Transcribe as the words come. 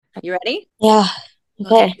You ready? Yeah.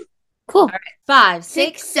 Okay. All Cool. right. 5,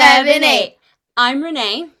 6, 7, 8. I'm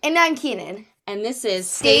Renee, And I'm Keenan. and this is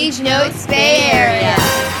Stage Notes Bay Area.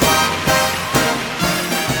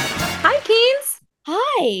 Hi, Keens.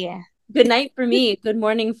 Hi. Good night for me. Good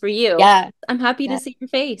morning for you. Yeah. I'm happy to Yeah. see your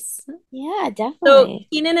face. Yeah, So, definitely.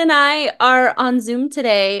 Keenan and I are on Zoom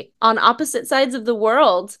today on opposite sides of the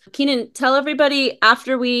world. Keenan, tell everybody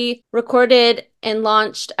after we recorded and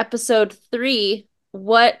launched episode 3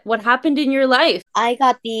 what happened in your life. I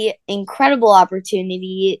got the incredible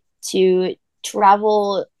opportunity to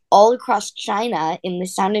travel all across China in the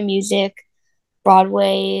Sound of Music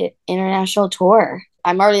Broadway International Tour.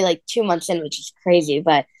 I'm already like 2 months in, which is crazy,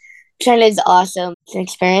 but China is awesome. It's an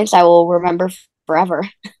experience I will remember forever.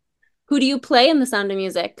 Who do you play in The Sound of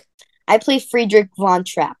Music? I play Friedrich von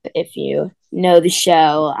Trapp, if you know the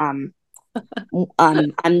show. I'm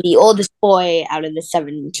the oldest boy out of the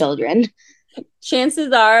 7 children.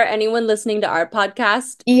 Chances are anyone listening to our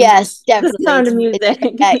podcast Yes, The definitely. Sound of It's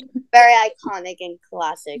Music. very iconic and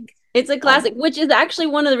classic. It's a classic, which is actually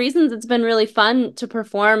one of the reasons it's been really fun to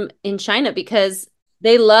perform in China because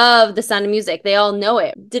they love The Sound of Music. They all know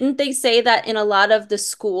it. Didn't they say that in a lot of the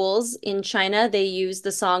schools in China, they use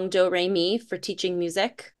the song Do Re Mi for teaching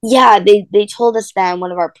music? Yeah, they told us that in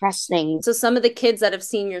one of our press things. So some of the kids that have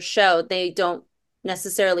seen your show, they don't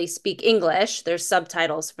necessarily speak English. There's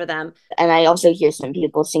subtitles for them. And I also hear some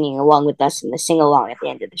people singing along with us in the sing along at the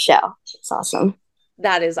end of the show. It's awesome.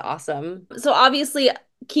 That is awesome. So obviously,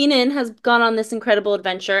 Keenan has gone on this incredible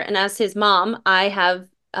adventure, and as his mom, I have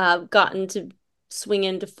gotten to swing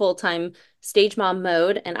into full-time stage mom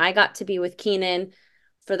mode, and I got to be with Keenan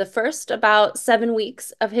for the first about 7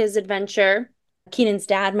 weeks of his adventure. Keenan's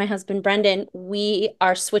dad, my husband Brendan, we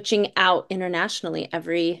are switching out internationally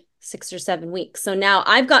every 6 or 7 weeks. So now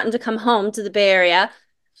I've gotten to come home to the Bay Area,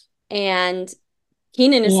 and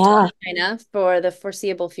Keenan is still Yeah. in China for the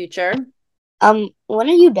foreseeable future. When are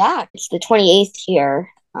you back? It's the 28th here.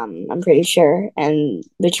 I'm pretty sure, and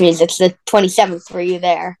which means it's the 27th for you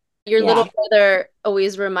there. Your little Yeah. brother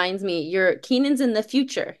always reminds me, you're Keenan's in the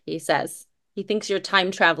future, he says. He thinks you're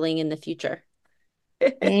time traveling in the future.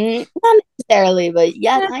 Not necessarily, but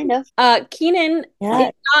yeah, kind of. Keenan Yeah.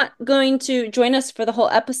 is not going to join us for the whole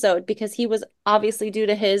episode because he was obviously due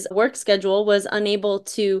to his work schedule was unable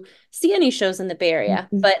to see any shows in the Bay Area.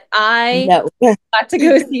 But I No. got to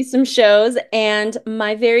go see some shows, and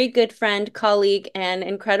my very good friend, colleague, and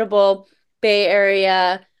incredible Bay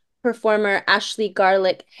Area performer Ashley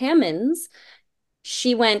Garlick Hammonds,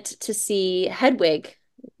 she went to see Hedwig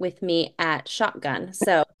with me at Shotgun.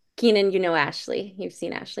 So, Keenan, you know Ashley. You've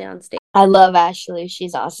seen Ashley on stage. I love Ashley.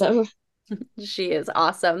 She's awesome. She is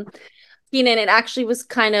awesome. Keenan, it actually was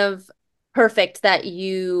kind of perfect that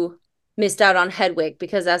you missed out on Hedwig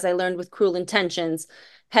because, as I learned with Cruel Intentions,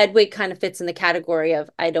 Hedwig kind of fits in the category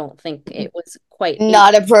of I don't think it was quite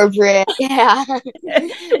Not appropriate. Yeah.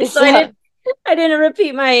 so I didn't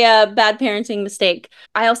repeat my bad parenting mistake.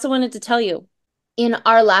 I also wanted to tell you in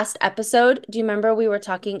our last episode, do you remember we were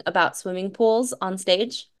talking about swimming pools on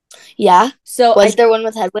stage? Yeah. So Was there one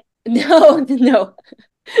with Hedwig? no.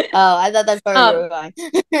 Oh, I thought that's where you were going.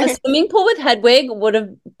 A swimming pool with Hedwig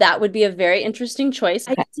would be a very interesting choice.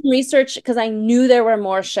 I did some research because I knew there were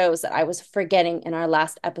more shows that I was forgetting in our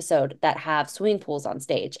last episode that have swimming pools on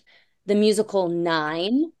stage. The musical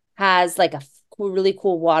Nine has like a really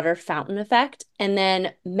cool water fountain effect, and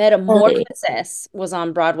then Metamorphosis was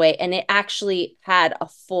on Broadway, and it actually had a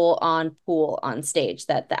full-on pool on stage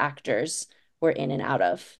that the actors were in and out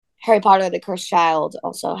of. Harry Potter the Cursed Child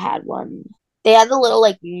also had one. They had the little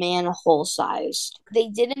like manhole sized. They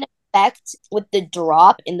did an effect with the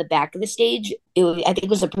drop in the back of the stage. I think it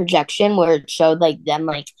was a projection where it showed like them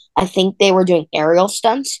like I think they were doing aerial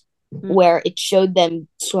stunts where it showed them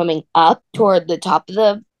swimming up toward the top of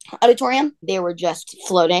the auditorium. They were just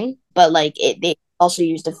floating, but like they also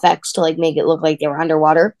used effects to like make it look like they were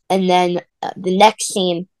underwater. And then the next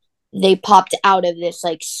scene they popped out of this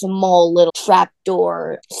like small little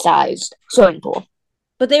trapdoor sized swimming pool.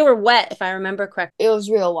 But they were wet, if I remember correctly. It was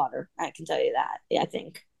real water. I can tell you that. Yeah, I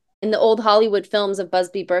think. In the old Hollywood films of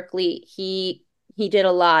Busby Berkeley, he did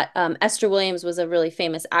a lot. Esther Williams was a really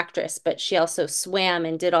famous actress, but she also swam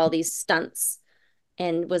and did all these stunts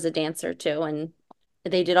and was a dancer too. And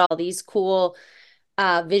they did all these cool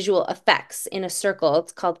visual effects in a circle.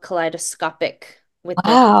 It's called kaleidoscopic with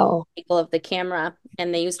the Wow. angle of the camera,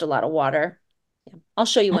 and they used a lot of water. Yeah. I'll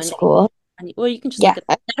show you one That's day. cool. Well, you can just Yeah. look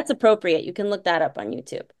at that's appropriate. You can look that up on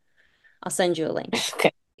YouTube. I'll send you a link.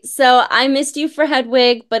 Okay. So I missed you for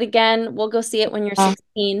Hedwig, but again, we'll go see it when you're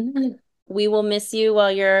 16. We will miss you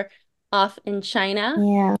while you're off in China.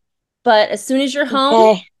 Yeah. But as soon as you're home,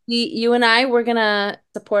 Okay. You and I, we're gonna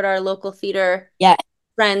support our local theater Yeah.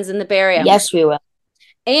 friends in the Bay Area. Yes, we will.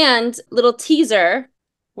 And little teaser,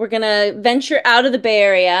 we're gonna venture out of the Bay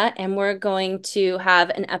Area and we're going to have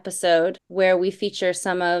an episode where we feature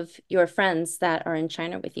some of your friends that are in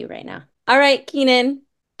China with you right now. All right, Keenan,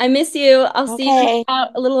 I miss you. I'll see you in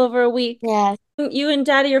about a little over a week. Yeah. You and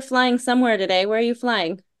Daddy are flying somewhere today. Where are you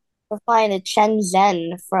flying? We're flying to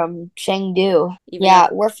Shenzhen from Chengdu. Yeah,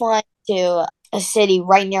 we're flying to a city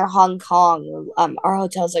right near Hong Kong. Our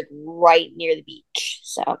hotel's like right near the beach,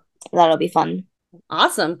 so that'll be fun.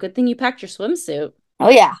 Awesome. Good thing you packed your swimsuit. Oh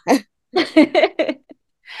yeah.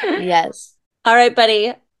 Yes. All right,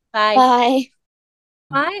 buddy. Bye. Bye.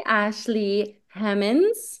 Hi, Ashley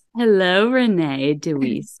Hammonds. Hello, Renee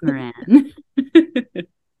DeWeese Moran.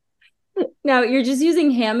 Now, you're just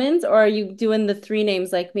using Hammonds, or are you doing the three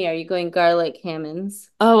names like me? Are you going garlic Hammonds?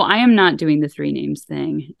 Oh, I am not doing the three names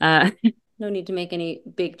thing. No need to make any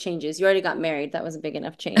big changes. You already got married. That was a big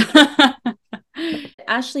enough change.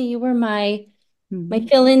 Ashley, you were my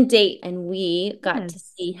fill-in date, and we got to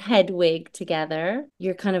see Hedwig together.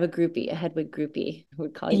 You're kind of a groupie, a Hedwig groupie, I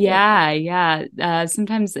would call you. Yeah.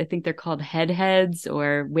 Sometimes I think they're called heads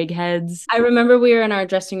or wig heads. I remember we were in our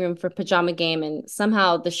dressing room for Pajama Game, and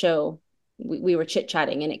somehow the show, we were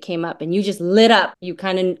chit-chatting and it came up and you just lit up. You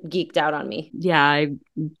kind of geeked out on me. Yeah,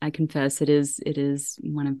 I confess it is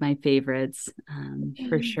one of my favorites,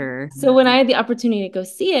 for sure. So when I had the opportunity to go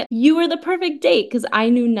see it, you were the perfect date because I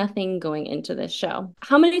knew nothing going into this show.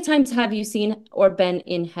 How many times have you seen or been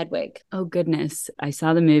in Hedwig? Oh, goodness. I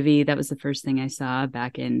saw the movie. That was the first thing I saw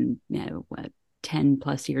back in, 10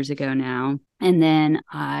 plus years ago now. And then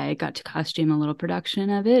I got to costume a little production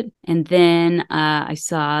of it. And then I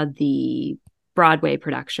saw the Broadway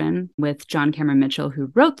production with John Cameron Mitchell,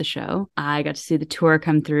 who wrote the show. I got to see the tour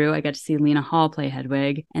come through. I got to see Lena Hall play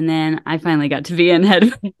Hedwig. And then I finally got to be in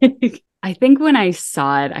Hedwig. I think when I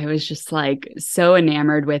saw it, I was just like so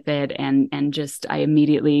enamored with it and just I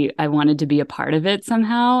wanted to be a part of it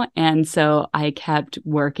somehow. And so I kept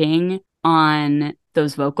working on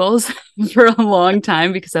those vocals for a long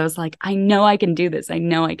time because I was like, I know I can do this. I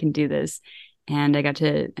know I can do this. And I got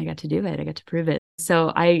to do it. I got to prove it. So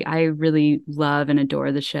I really love and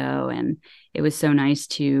adore the show. And it was so nice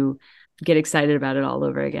to get excited about it all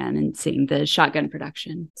over again and seeing the Shotgun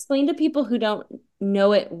production. Explain to people who don't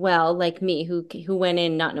know it well, like me, who went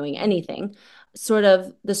in not knowing anything, sort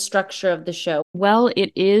of the structure of the show. Well,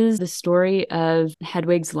 it is the story of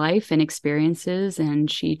Hedwig's life and experiences, and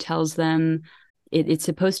she tells them it's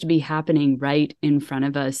supposed to be happening right in front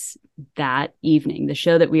of us that evening. The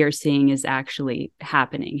show that we are seeing is actually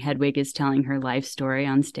happening. Hedwig is telling her life story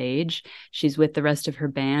on stage. She's with the rest of her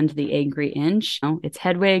band, the Angry Inch. It's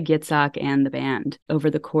Hedwig, Yitzhak, and the band. Over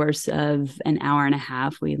the course of an hour and a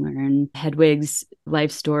half, we learn Hedwig's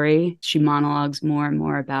life story. She monologues more and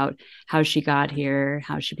more about how she got here,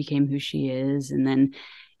 how she became who she is, and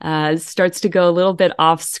then starts to go a little bit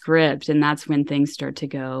off script. And that's when things start to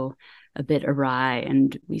go a bit awry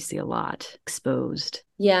and we see a lot exposed.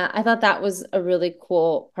 Yeah, I thought that was a really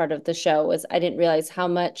cool part of the show was I didn't realize how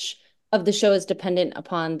much of the show is dependent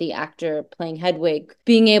upon the actor playing Hedwig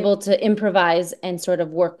being able to improvise and sort of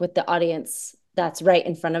work with the audience that's right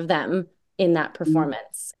in front of them in that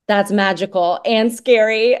performance. That's magical and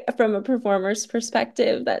scary from a performer's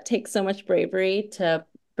perspective. That takes so much bravery to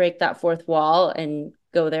break that fourth wall and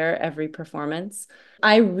go there every performance.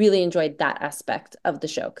 I really enjoyed that aspect of the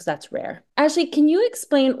show because that's rare. Ashley, can you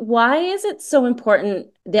explain why is it so important,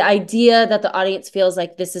 the idea that the audience feels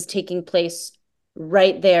like this is taking place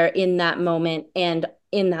right there in that moment and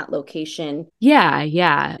in that location?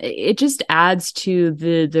 Yeah. It just adds to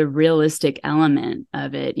the realistic element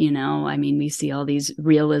of it, I mean, we see all these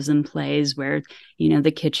realism plays where,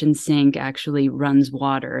 the kitchen sink actually runs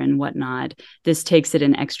water and whatnot. This takes it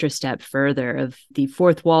an extra step further of the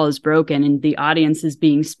fourth wall is broken and the audience is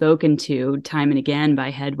being spoken to time and again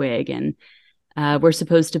by Hedwig. And we're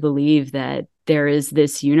supposed to believe that there is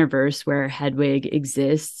this universe where Hedwig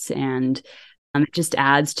exists, and it just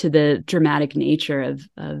adds to the dramatic nature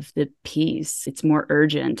of the piece. It's more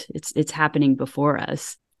urgent. It's happening before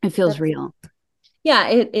us. It feels real. Yeah,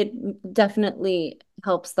 it definitely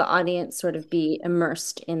helps the audience sort of be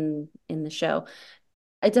immersed in the show.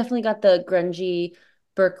 I definitely got the grungy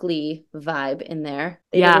Berkeley vibe in there.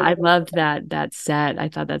 I loved that set. I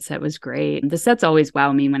thought that set was great. The sets always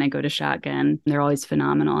wow me when I go to Shotgun. They're always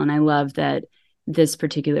phenomenal. And I love that this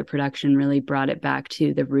particular production really brought it back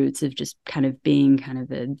to the roots of just kind of being kind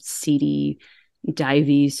of a seedy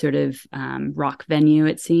divey sort of rock venue,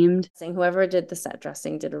 it seemed. Whoever did the set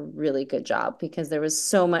dressing did a really good job because there was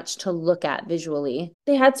so much to look at visually.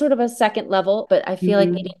 They had sort of a second level, but I feel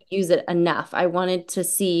like they didn't use it enough. I wanted to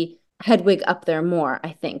see Hedwig up there more,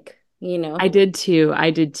 I think, you know. I did too.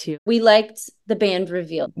 We liked the band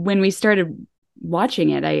reveal. When we started watching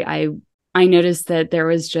it, I noticed that there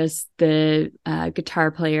was just the guitar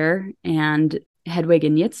player and Hedwig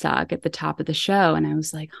and Yitzhak at the top of the show. And I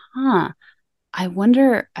was like, I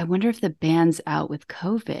wonder if the band's out with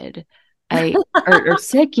COVID or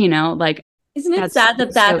sick, you know, like. Isn't it sad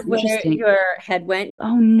that that's where your head went?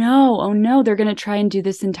 Oh no. They're going to try and do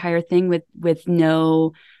this entire thing with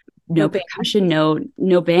no percussion,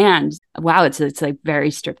 no band. Wow. It's like very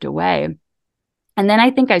stripped away. And then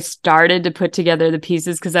I think I started to put together the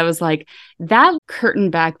pieces because I was like, that curtain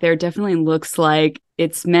back there definitely looks like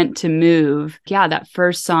it's meant to move. Yeah, that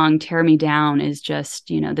first song, Tear Me Down, is just,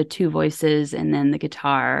 you know, the two voices and then the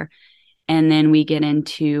guitar. And then we get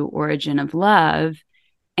into Origin of Love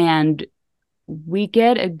and we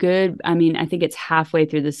get a good, I mean, I think it's halfway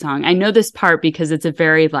through the song. I know this part because it's a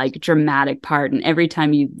very like dramatic part. And every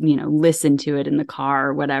time you listen to it in the car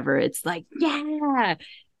or whatever, it's like, yeah,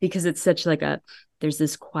 because it's such like there's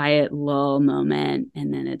this quiet lull moment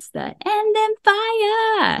and then it's the and then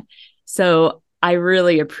fire. So I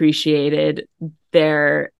really appreciated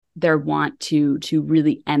their want to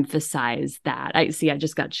really emphasize that. I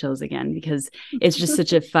just got chills again because it's just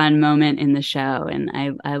such a fun moment in the show. And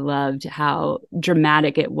I loved how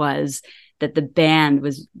dramatic it was that the band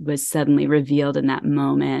was suddenly revealed in that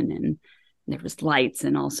moment. And there was lights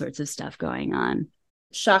and all sorts of stuff going on.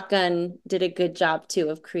 Shotgun did a good job too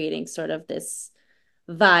of creating sort of this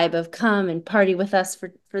vibe of come and party with us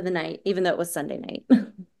for the night, even though it was Sunday night.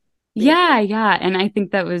 Yeah. And I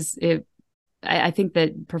think that was it. I think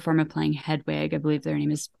that performer playing Hedwig, I believe their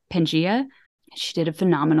name is Pangea. She did a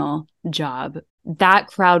phenomenal job. That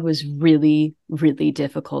crowd was really, really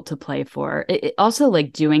difficult to play for. It also,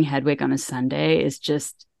 like, doing Hedwig on a Sunday is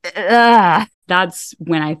just, that's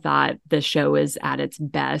when I thought the show was at its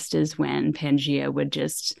best, is when Pangea would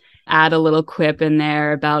just add a little quip in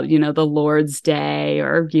there about, the Lord's Day,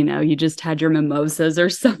 or, you just had your mimosas or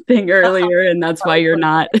something earlier, and that's why you're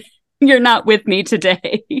not with me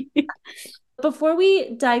today. Before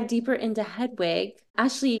we dive deeper into Hedwig,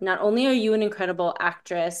 Ashley, not only are you an incredible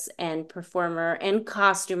actress and performer and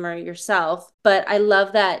costumer yourself, but I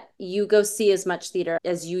love that you go see as much theater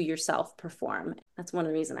as you yourself perform. That's one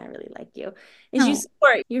of the reasons I really like you, is you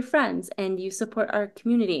support your friends and you support our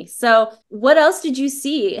community. So what else did you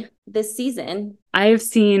see this season? I've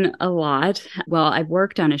seen a lot. Well, I've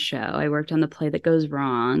worked on a show. I worked on The Play That Goes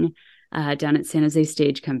Wrong. Down at San Jose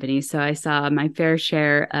Stage Company. So I saw my fair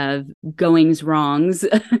share of goings wrongs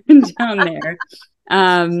down there.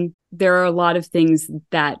 There are a lot of things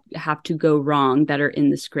that have to go wrong that are in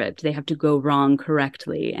the script. They have to go wrong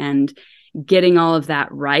correctly. And getting all of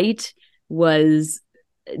that right was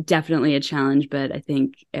definitely a challenge. But I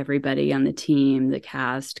think everybody on the team, the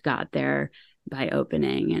cast, got there by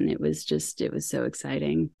opening. And it was so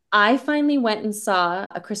exciting. I finally went and saw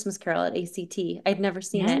A Christmas Carol at ACT. I'd never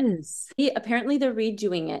seen it. Apparently they're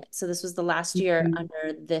redoing it. So this was the last year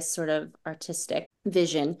under this sort of artistic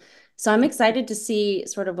vision. So I'm excited to see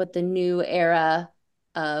sort of what the new era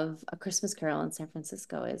of A Christmas Carol in San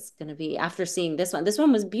Francisco is going to be after seeing this one. This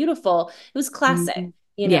one was beautiful. It was classic.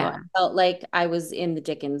 I felt like I was in the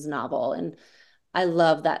Dickens novel, and I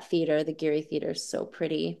love that theater. The Geary Theater is so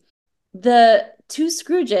pretty. The two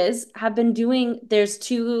Scrooges have been there's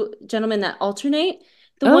two gentlemen that alternate.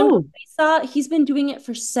 The one we saw, he's been doing it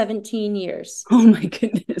for 17 years. Oh my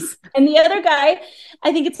goodness. And the other guy,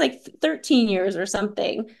 I think it's like 13 years or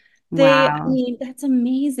something. Wow. I mean, that's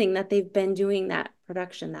amazing that they've been doing that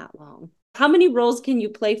production that long. How many roles can you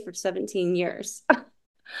play for 17 years?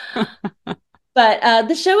 But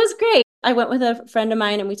the show is great. I went with a friend of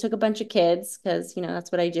mine and we took a bunch of kids because,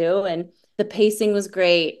 that's what I do. And the pacing was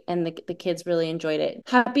great and the kids really enjoyed it.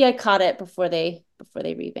 Happy I caught it before they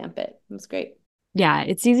revamp it. It was great. Yeah,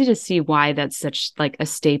 it's easy to see why that's such like a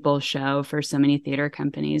staple show for so many theater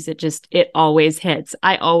companies. It always hits.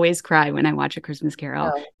 I always cry when I watch A Christmas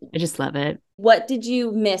Carol. I just love it. What did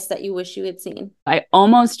you miss that you wish you had seen? I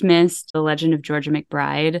almost missed The Legend of Georgia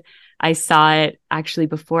McBride. I saw it actually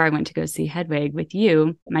before I went to go see Hedwig with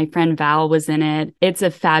you. My friend Val was in it. It's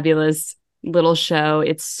a fabulous little show.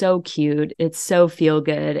 It's so cute. It's so feel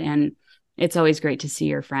good. And it's always great to see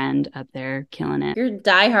your friend up there killing it. You're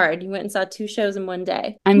diehard. You went and saw 2 shows in one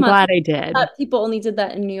day. I'm glad I did. I thought people only did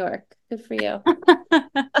that in New York. Good for you.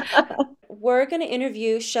 We're going to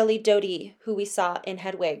interview Shelley Doty, who we saw in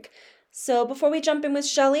Hedwig. So before we jump in with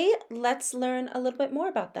Shelley, let's learn a little bit more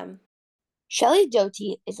about them. Shelley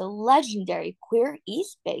Doty is a legendary queer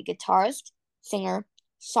East Bay guitarist, singer,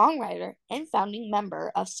 songwriter, and founding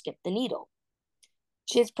member of Skip the Needle.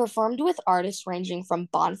 She has performed with artists ranging from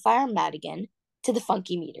Bonfire Madigan to the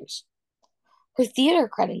Funky Meters. Her theater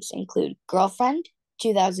credits include Girlfriend,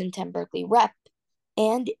 2010 Berkeley Rep,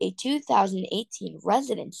 and a 2018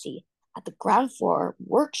 residency at the Ground Floor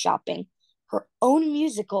workshopping her own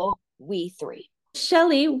musical, We Three.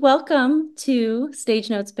 Shelley, welcome to Stage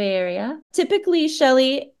Notes Bay Area. Typically,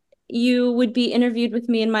 Shelley, you would be interviewed with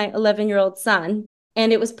me and my 11-year-old son,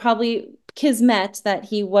 and it was probably kismet that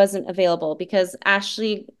he wasn't available because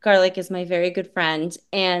Ashley Garlick is my very good friend,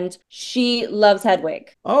 and she loves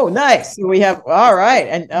Hedwig. Oh, nice. We have, all right.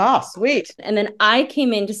 And, sweet. And then I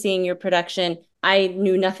came into seeing your production. I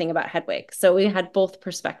knew nothing about Hedwig, so we had both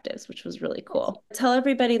perspectives, which was really cool. Tell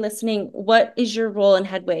everybody listening, what is your role in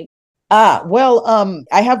Hedwig? I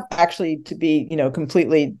have actually, to be,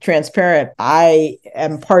 completely transparent, I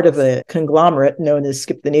am part of a conglomerate known as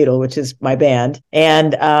Skip the Needle, which is my band.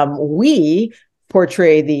 And we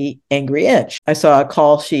portray the Angry Inch. I saw a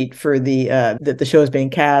call sheet for that the show is being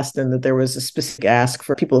cast and that there was a specific ask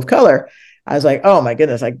for people of color. I was like, oh my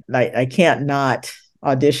goodness, I can't not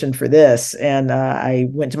audition for this. And I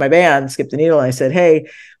went to my band, Skip the Needle, and I said, hey,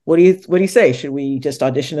 what do you say? Should we just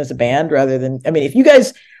audition as a band rather than, if you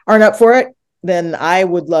guys aren't up for it, then I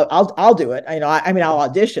would love, I'll do it. I'll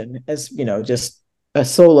audition as, just a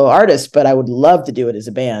solo artist, but I would love to do it as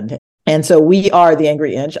a band. And so we are the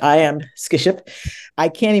Angry Inch. I am Skiship. I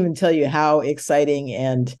can't even tell you how exciting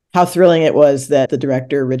and how thrilling it was that the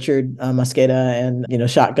director, Richard Mosqueda, and,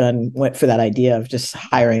 Shotgun went for that idea of just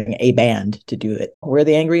hiring a band to do it. We're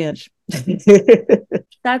the Angry Inch.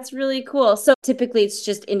 That's really cool. So typically it's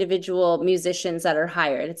just individual musicians that are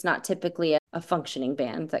hired. It's not typically a functioning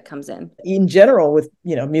band that comes in. In general, with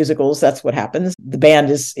musicals, that's what happens. The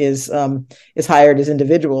band is hired as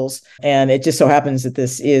individuals, and it just so happens that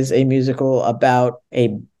this is a musical about a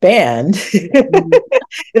band.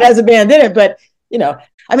 It has a band in it, but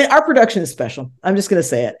our production is special. I'm just going to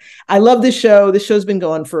say it. I love this show. This show's been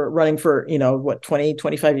running for 20,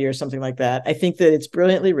 25 years, something like that. I think that it's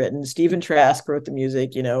brilliantly written. Stephen Trask wrote the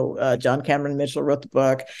music, John Cameron Mitchell wrote the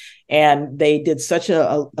book, and they did such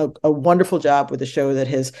a wonderful job with the show that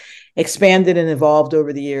has expanded and evolved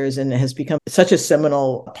over the years and has become such a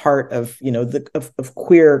seminal part of, of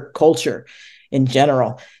queer culture in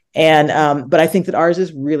general. And but I think that ours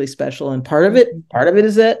is really special, and part of it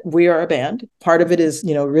is that we are a band. Part of it is,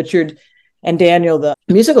 Richard and Daniel, the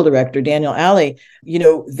musical director, Daniel Alley,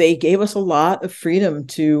 they gave us a lot of freedom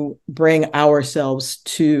to bring ourselves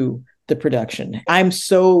to the production. I'm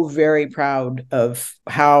so very proud of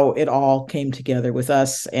how it all came together with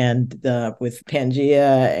us and with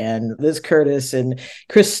Pangea and Liz Curtis and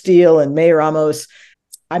Chris Steele and May Ramos.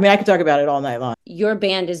 I could talk about it all night long. Your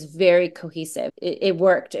band is very cohesive. It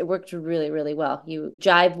worked. It worked really, really well. You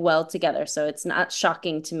jive well together. So it's not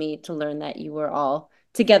shocking to me to learn that you were all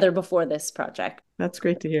together before this project. That's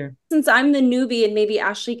great to hear. Since I'm the newbie and maybe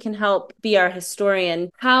Ashley can help be our historian,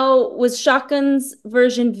 how was Shotgun's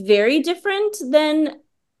version very different than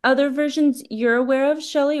other versions you're aware of,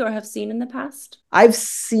 Shelley, or have seen in the past? I've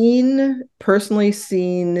personally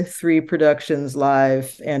seen 3 productions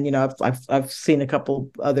live, and I've seen a couple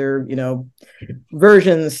other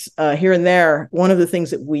versions here and there. One of the things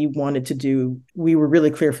that we wanted to do, we were really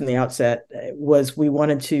clear from the outset, was we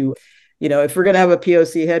wanted to, if we're going to have a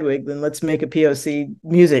POC Hedwig, then let's make a POC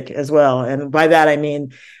music as well. And by that I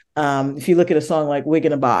mean, if you look at a song like Wig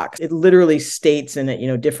in a Box, it literally states in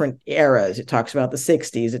it, different eras. It talks about the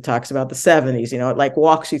 60s. It talks about the 70s, it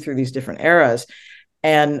walks you through these different eras.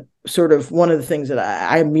 And sort of one of the things that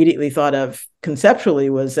I immediately thought of conceptually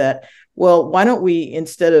was that, well, why don't we,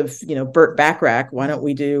 instead of, Burt Bacharach, why don't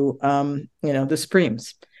we do, the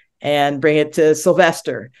Supremes and bring it to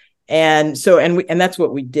Sylvester? And so, and that's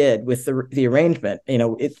what we did with the arrangement.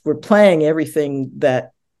 We're playing everything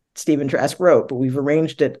that Stephen Trask wrote, but we've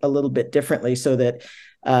arranged it a little bit differently so that,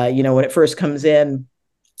 when it first comes in,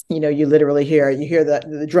 you literally hear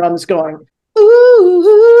the drums going,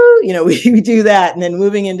 ooh, we do that. And then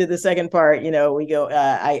moving into the second part, we go,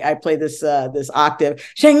 I play this octave,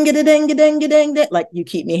 shang-a-da-dang-a-dang-a-dang, like You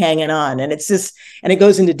Keep Me Hanging On. And it's just, and it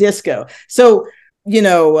goes into disco. So,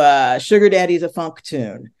 Sugar Daddy's a funk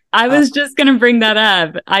tune. I was just going to bring that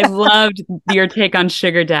up. I loved your take on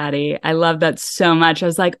Sugar Daddy. I love that so much. I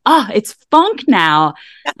was like, it's funk now.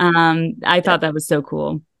 I thought that was so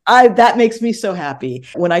cool. That makes me so happy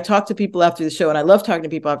when I talk to people after the show, and I love talking to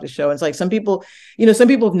people after the show. And it's like some people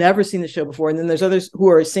have never seen the show before, and then there's others who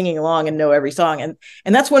are singing along and know every song. And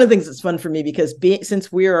that's one of the things that's fun for me, because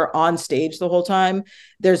since we are on stage the whole time,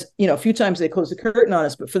 there's a few times they close the curtain on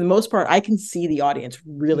us, but for the most part, I can see the audience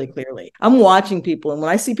really clearly. I'm watching people, and when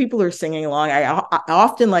I see people who are singing along, I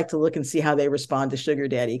often like to look and see how they respond to Sugar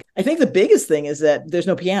Daddy. I think the biggest thing is that there's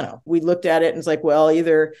no piano. We looked at it and it's like, well,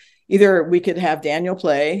 either we could have Daniel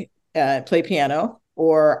play piano,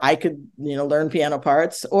 or I could, learn piano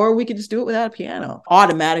parts, or we could just do it without a piano.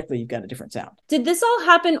 Automatically, you've got a different sound. Did this all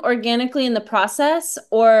happen organically in the process,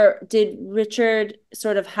 or did Richard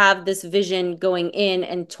sort of have this vision going in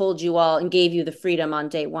and told you all and gave you the freedom on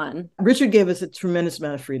day one? Richard gave us a tremendous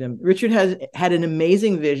amount of freedom. Richard had an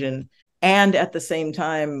amazing vision, and at the same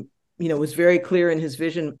time, was very clear in his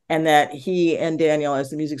vision, and that he and Daniel, as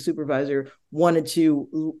the music supervisor, wanted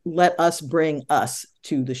to let us bring us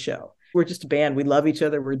to the show. We're just a band. We love each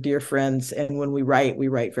other. We're dear friends. And when we write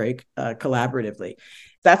very collaboratively.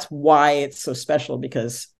 That's why it's so special,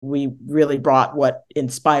 because we really brought what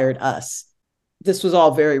inspired us. This was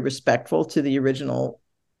all very respectful to the original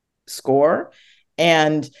score.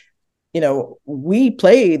 And, we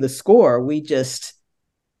play the score. We just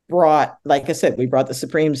brought, like I said, we brought the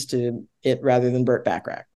Supremes to it rather than Burt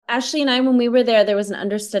Bacharach. Ashley and I, when we were there was an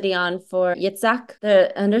understudy on for Yitzhak.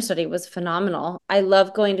 The understudy was phenomenal. I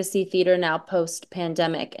love going to see theater now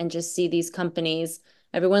post-pandemic and just see these companies.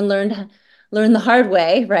 Everyone learned the hard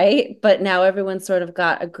way, right? But now everyone's sort of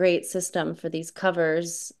got a great system for these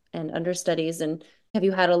covers and understudies. And have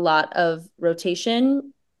you had a lot of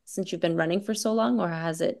rotation since you've been running for so long, or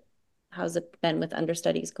how's it been with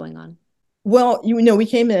understudies going on? Well, we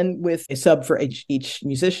came in with a sub for each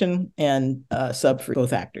musician and a sub for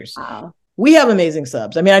both actors. Wow. We have amazing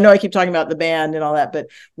subs. I mean, I know I keep talking about the band and all that, but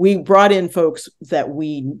we brought in folks that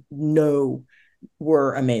we know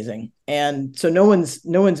were amazing. And so no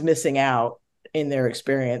one's missing out in their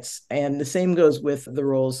experience. And the same goes with the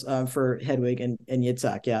roles for Hedwig and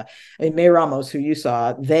Yitzhak. Yeah. I mean, May Ramos, who you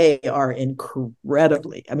saw, they're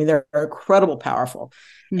incredibly powerful.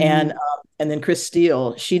 Mm-hmm. And then Chris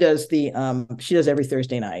Steele, she does every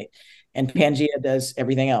Thursday night, and Pangea does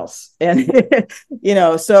everything else. And, and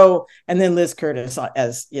then Liz Curtis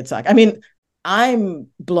as Yitzhak. I mean, I'm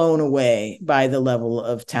blown away by the level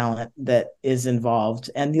of talent that is involved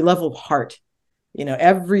and the level of heart.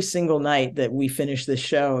 Every single night that we finish this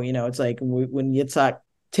show, it's like when Yitzhak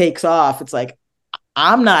takes off, it's like,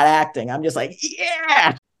 I'm not acting. I'm just like,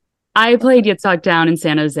 yeah. I played Yitzhak down in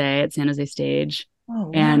San Jose at San Jose Stage. Oh,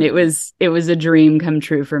 wow. And it was a dream come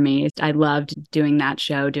true for me. I loved doing that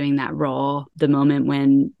show, doing that role. The moment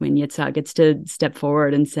when Yitzhak gets to step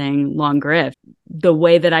forward and sing Long Griff, the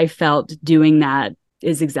way that I felt doing that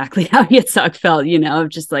is exactly how Yitzhak felt,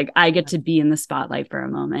 just like I get to be in the spotlight for a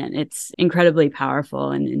moment. It's incredibly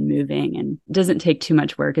powerful and moving, and it doesn't take too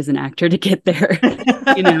much work as an actor to get there.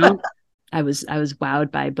 I was wowed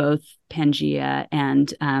by both Pangea and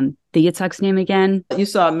the Yitzhak's name again. You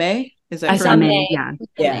saw May? I saw May,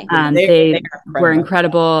 yeah. They were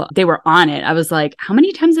incredible. They were on it. I was like, how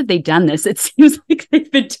many times have they done this? It seems like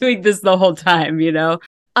they've been doing this the whole time,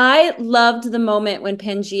 I loved the moment when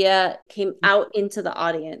Pangea came out into the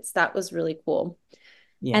audience. That was really cool.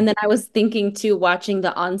 Yeah. And then I was thinking too, watching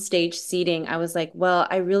the onstage seating, I was like, well,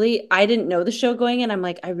 I didn't know the show going in. I'm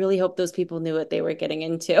like, I really hope those people knew what they were getting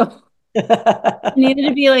into. It needed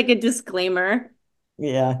to be like a disclaimer.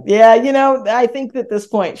 Yeah. Yeah. I think that at this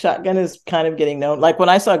point, Shotgun is kind of getting known. Like when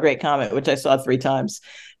I saw Great Comet, which I saw 3 times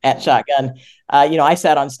at Shotgun, I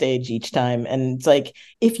sat on stage each time. And it's like,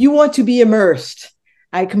 if you want to be immersed,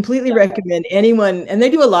 I completely recommend anyone. And they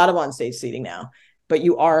do a lot of onstage seating now, but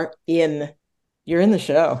you're in the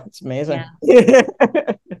show. It's amazing. Yeah.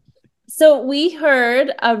 So we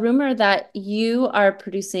heard a rumor that you are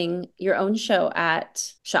producing your own show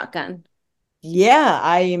at Shotgun. Yeah,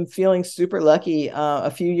 I am feeling super lucky.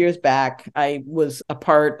 A few years back, I was a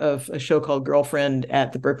part of a show called Girlfriend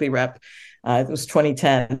at the Berkeley Rep. It was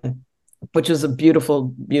 2010, which was a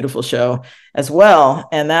beautiful, beautiful show as well.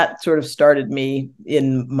 And that sort of started me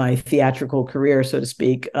in my theatrical career, so to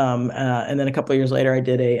speak. And then a couple of years later,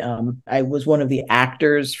 I was one of the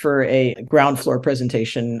actors for a ground floor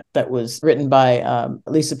presentation that was written by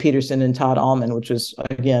Lisa Peterson and Todd Allman, which was,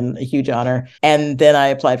 again, a huge honor. And then I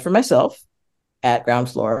applied for myself at Ground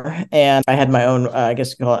Floor, and I had my own, I guess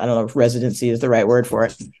you call it, I don't know if residency is the right word for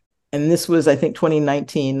it. And this was, I think,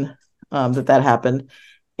 2019 that happened.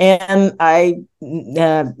 And I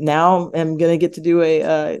now am going to get to do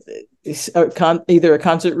either a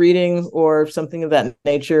concert reading or something of that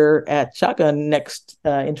nature at Shotgun next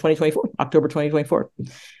in 2024, October 2024.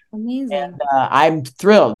 Amazing. And I'm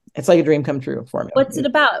thrilled. It's like a dream come true for me. What's it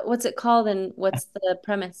about? What's it called? And what's the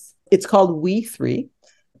premise? It's called We Three.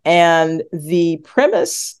 And the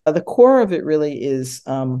premise, the core of it really is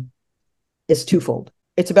twofold.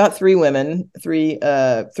 It's about three women, three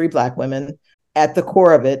Black women at the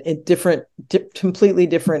core of it, in completely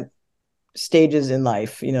different stages in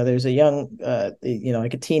life. There's a young,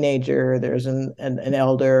 like a teenager. There's an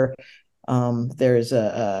elder. There's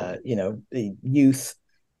a youth.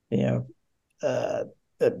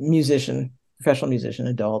 A musician, professional musician,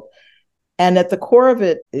 adult. And at the core of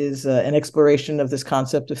it is an exploration of this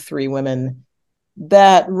concept of three women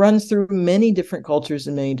that runs through many different cultures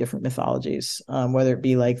and many different mythologies, whether it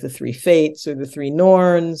be like the three fates or the three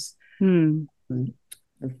Norns, the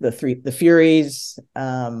Furies,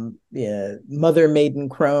 Mother, Maiden,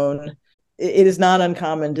 Crone. It is not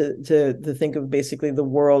uncommon to think of basically the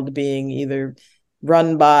world being either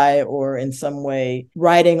run by or in some way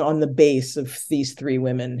riding on the base of these three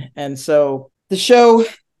women. And so the show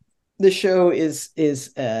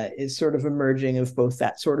is sort of emerging of both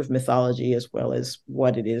that sort of mythology as well as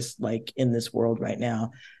what it is like in this world right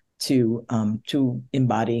now to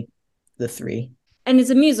embody the three. And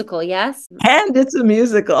it's a musical, yes? And it's a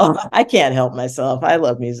musical. I can't help myself. I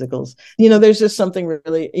love musicals. There's just something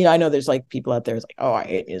really, I know there's like people out there who's like, oh, I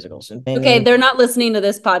hate musicals. Okay, they're not listening to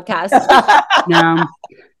this podcast. No.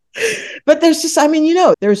 But there's just,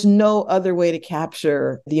 there's no other way to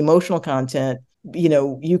capture the emotional content.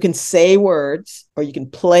 You can say words or you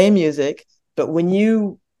can play music, but when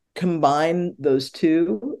you combine those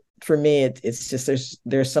two, for me, it's just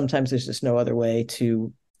there's sometimes just no other way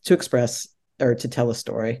to express or to tell a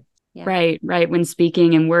story. Yeah. Right. When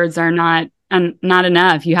speaking and words are not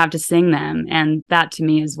enough, you have to sing them. And that to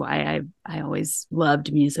me is why I always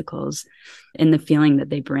loved musicals and the feeling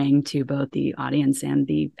that they bring to both the audience and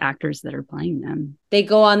the actors that are playing them. They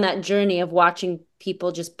go on that journey of watching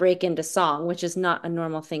people just break into song, which is not a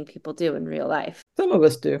normal thing people do in real life. Some of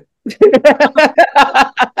us do.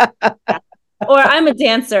 Or I'm a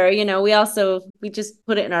dancer, we just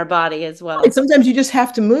put it in our body as well. And sometimes you just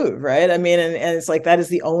have to move, right? And it's like, that is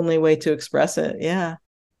the only way to express it. Yeah.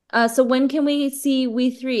 So when can we see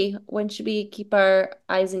We Three? When should we keep our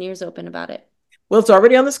eyes and ears open about it? Well, it's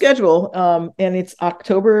already on the schedule. And it's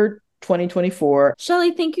October 2024.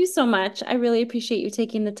 Shelley, thank you so much. I really appreciate you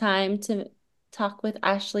taking the time to talk with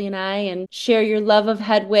Ashley and I and share your love of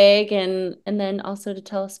Hedwig and then also to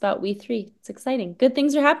tell us about We Three. It's exciting. Good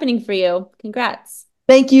things are happening for you. Congrats.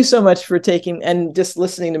 Thank you so much for taking and just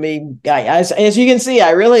listening to me. As you can see,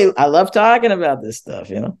 I love talking about this stuff,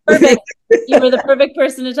 Perfect. You were the perfect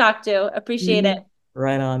person to talk to. Appreciate it.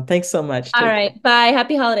 Right on. Thanks so much. All right. Bye.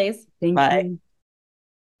 Happy holidays. Bye. You.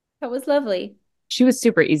 That was lovely. She was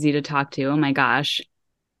super easy to talk to. Oh my gosh.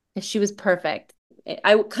 She was perfect.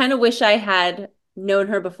 I kind of wish I had known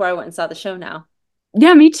her before I went and saw the show now.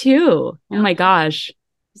 Yeah, me too. Oh my gosh.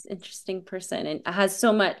 She's an interesting person and has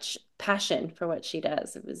so much passion for what she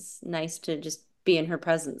does. It was nice to just be in her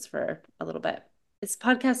presence for a little bit. This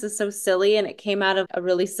podcast is so silly and it came out of a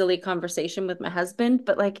really silly conversation with my husband,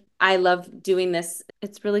 but I love doing this.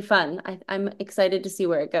 It's really fun. I'm excited to see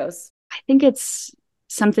where it goes. I think it's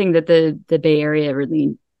something that the Bay Area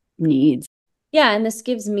really needs. Yeah, and this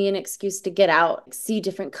gives me an excuse to get out, see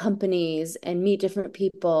different companies and meet different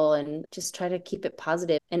people and just try to keep it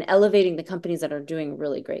positive and elevating the companies that are doing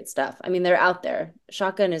really great stuff. I mean, they're out there.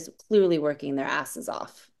 Shotgun is clearly working their asses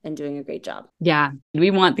off and doing a great job. Yeah, we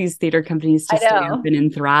want these theater companies to stay open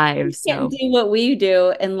and thrive. We can't do what we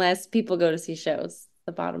do unless people go to see shows,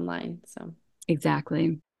 the bottom line. So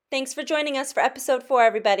exactly. Thanks for joining us for episode 4,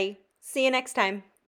 everybody. See you next time.